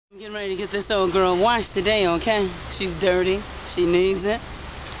I'm getting ready to get this old girl washed today, okay? She's dirty. She needs it.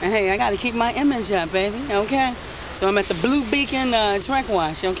 And hey, I gotta keep my image up, baby, okay? So I'm at the Blue Beacon truck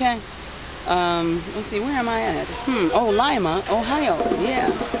wash, okay? Let's see, where am I at? Oh, Lima, Ohio, yeah.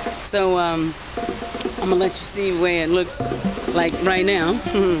 So, I'm gonna let you see where it looks like right now.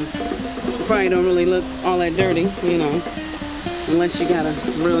 Probably don't really look all that dirty, you know, unless you got a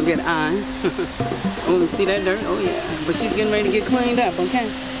real good eye. Oh, see that dirt? Oh, yeah. But she's getting ready to get cleaned up,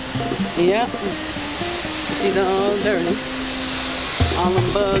 okay? Yep. She's all dirty. All them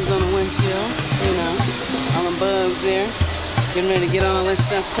bugs on the windshield, you know, all them bugs there. Getting ready to get all that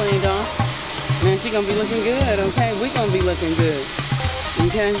stuff cleaned off. Man, she's gonna be looking good, okay? We're gonna be looking good,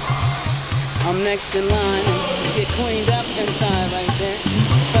 okay? I'm next in line and get cleaned up inside right there.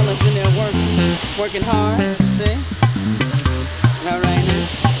 Fellas in there working hard, see? All right now.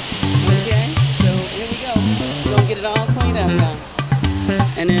 Okay, so here we go. We're gonna get it all cleaned up now.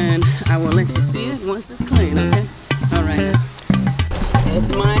 And then I will let you see it once it's clean, okay? All right now. It's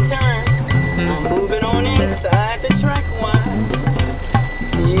my turn. I'm moving on inside the truck wash.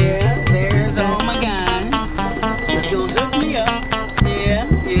 Yeah, there's all my guys. That's gonna hook me up. Yeah,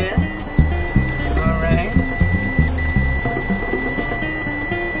 yeah. All right.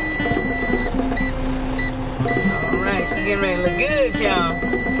 All right, she's getting ready to look good, y'all.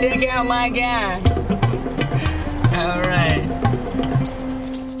 Check out my guy. All right.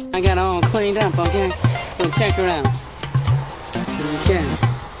 I got it all cleaned up, okay? So check her out. Okay.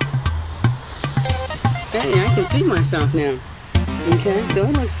 Hey, I can see myself now. Okay, so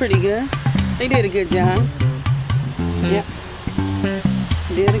it looks pretty good. They did a good job. Yep.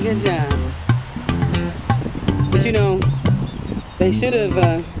 Did a good job. But you know, they should have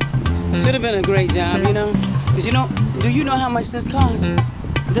been a great job, you know? Because you know, do you know how much this costs?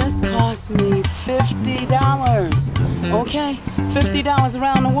 This cost me $50. Okay? $50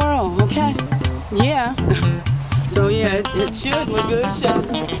 around the world, okay? Yeah. So yeah, it should look good,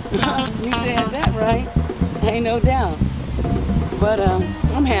 shouldn't it? You said that right. Ain't no doubt. But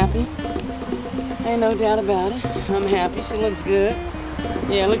I'm happy. Ain't no doubt about it. I'm happy. She looks good.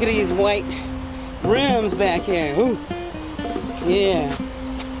 Yeah, look at these white rims back here. Ooh. Yeah.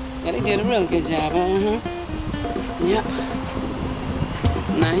 Yeah, they did a real good job. Yep.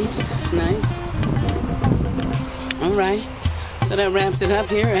 Nice, nice. All right. So that wraps it up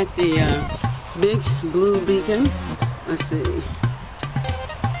here at the Big Blue Beacon. Let's see.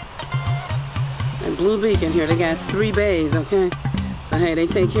 At Blue Beacon here, they got 3 bays, okay? So hey, they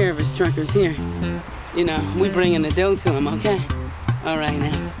take care of us truckers here. You know, we bringing the dough to them, okay? All right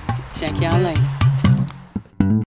now. Check y'all later.